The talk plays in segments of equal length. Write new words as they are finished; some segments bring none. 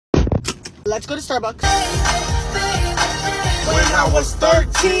Let's go to Starbucks. When I was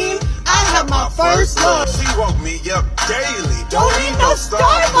 13, I had my first love. She woke me up daily. Don't need no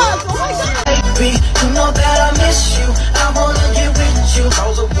Starbucks. Oh my God. Baby, you know that I miss you. I wanna get with you.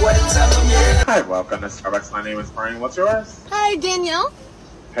 Soulja boy, tell him yeah. Hi, welcome to Starbucks. My name is Brian. What's yours? Hi, Danielle.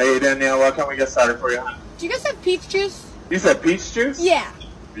 Hey, Danielle. What can we get started for you? Do you guys have peach juice? You said peach juice? Yeah.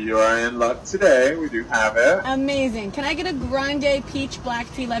 You are in luck today. We do have it. Amazing. Can I get a grande peach black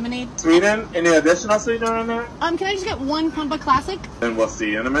tea lemonade? Sweeten? Any additional sweetener in there? Can I just get one Pumpa Classic? Then we'll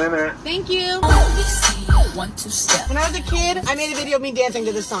see you in a minute. Thank you. 1, 2 step. When I was a kid, I made a video of me dancing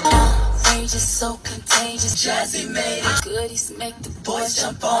to this song. Outrageous, so contagious. Jazzy made it. Goodies make the boys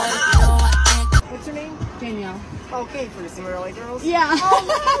jump on it. You know I think. What's your name? Danielle. Okay, for the Cimorelli girls? Yeah.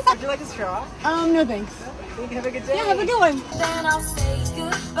 Oh, nice. Would you like a straw? No thanks. You can have a good day. Yeah, have a good one. Then I'll say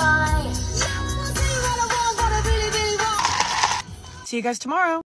goodbye. See you guys tomorrow.